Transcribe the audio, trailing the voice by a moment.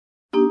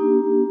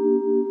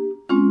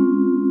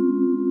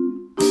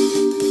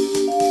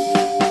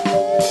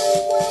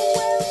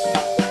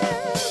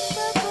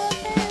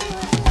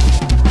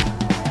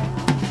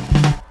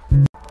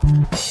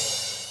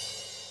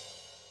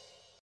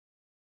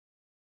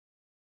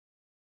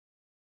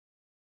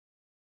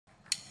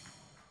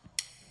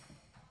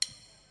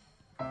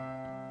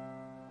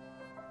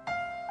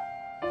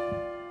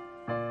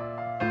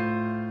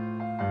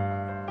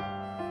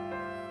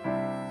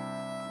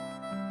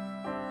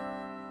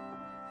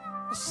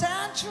A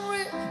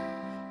century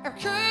of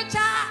good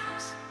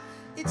times,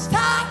 it's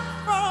time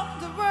from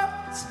the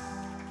words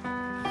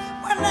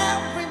when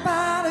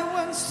everybody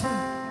wants to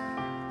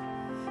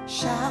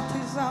shout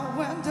these our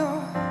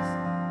windows.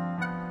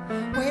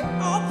 We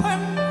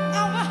open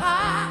our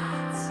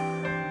hearts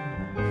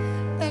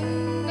in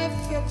the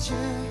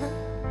future.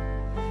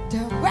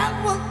 The world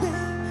will be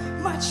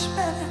much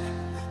better.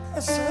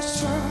 It's so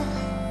true.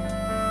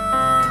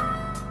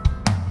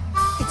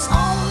 It's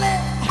only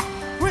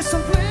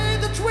recently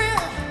that we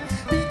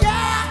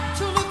began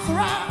to look for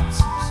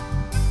answers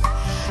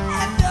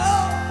and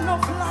know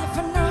of life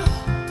and now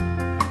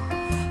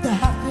the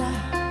happier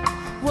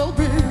we'll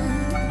be.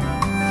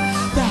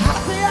 The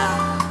happier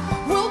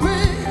we'll be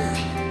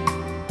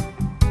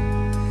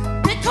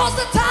because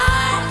the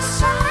times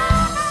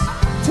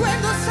between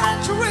the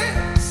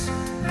centuries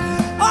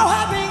are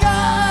having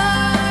eyes,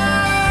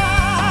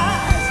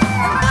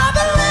 and I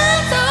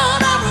believe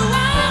that every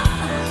one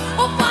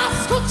of us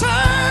could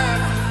turn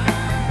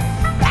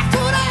back to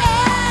the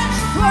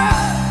ancient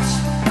words,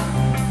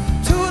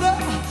 to the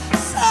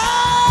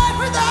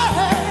sacred day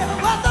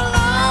when the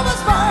love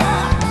was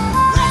burned.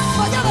 Let's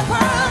forget the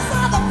past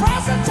and the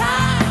present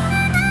time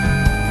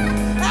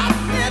and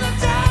kneel it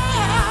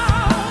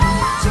down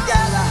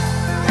together,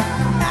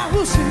 and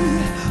we'll see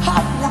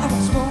how life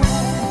was born.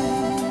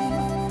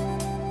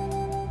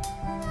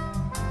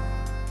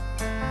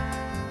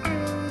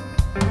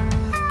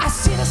 I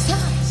see the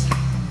stars,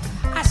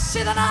 I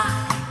see the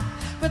night,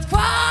 but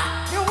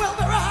why you will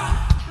be right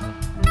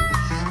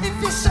if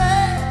you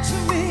say to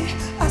me,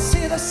 I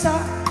see the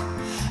sun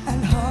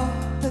and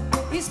hope the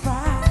day is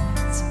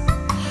bright,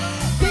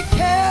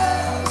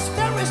 because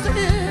there is the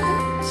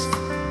east,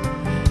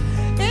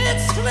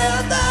 it's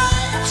clear day,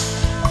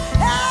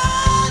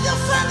 and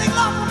you're sending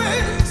love from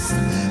east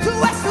to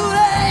west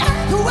today,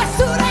 to west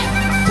today,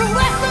 to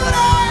west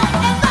today,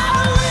 and I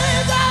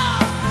believe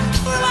that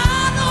one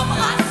of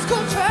us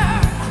could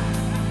turn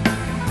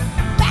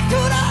back to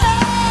the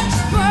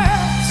ancient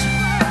words,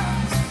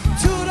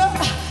 to the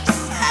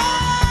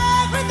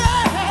sacred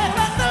day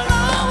when the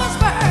law was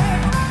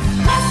burned.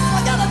 Let's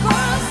forget the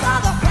past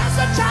and the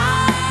present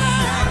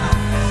time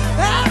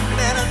and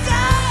kneel it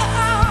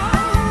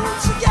down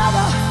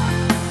together,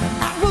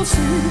 and we'll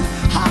see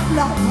how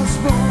love was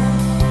born.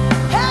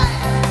 Hey,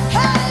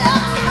 hey,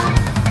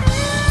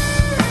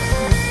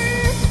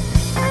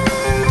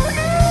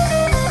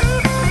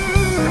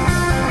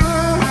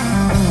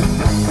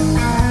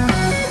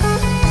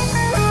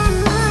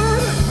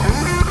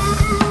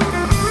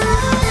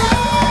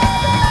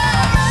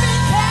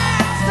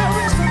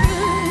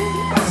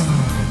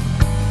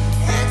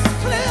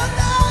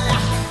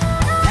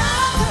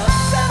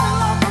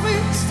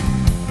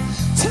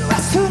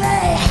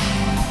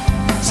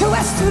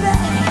 today,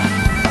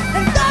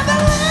 and I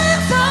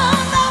believe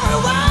that every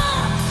one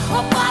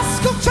of us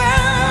could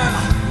turn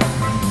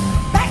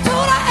back to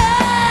the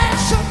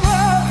ancient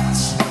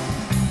words,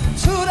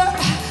 to the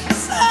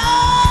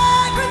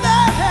sacred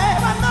day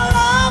when the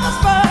love was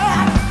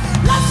burned.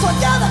 Let's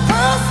forget the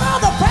curse of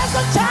the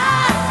present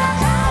time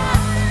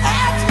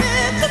and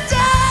kneel it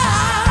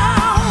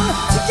down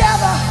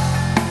together,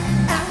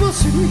 and we'll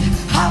see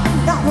how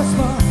love was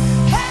born.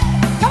 Hey,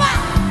 come on!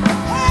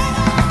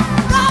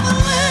 I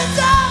believe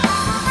that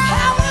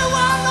every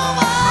one of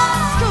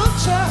us could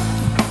turn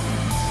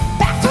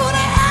back to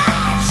the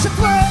ancient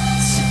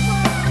words,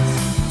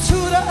 to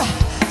the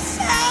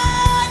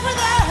sacred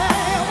day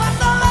when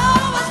the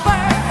love was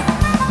burned.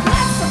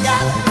 Let's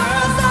forget the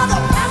words of the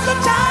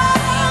present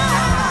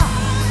time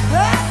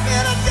and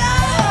kneel it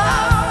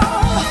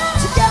down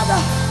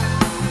together,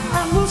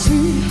 and we'll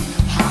see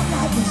how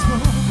life is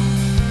born.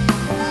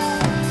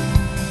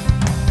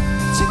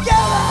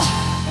 Together,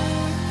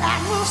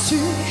 and we'll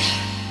see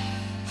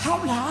how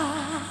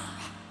life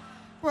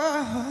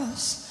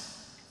was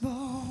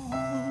born.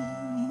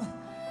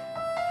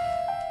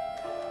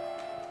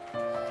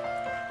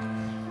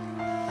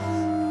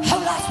 How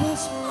life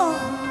was born.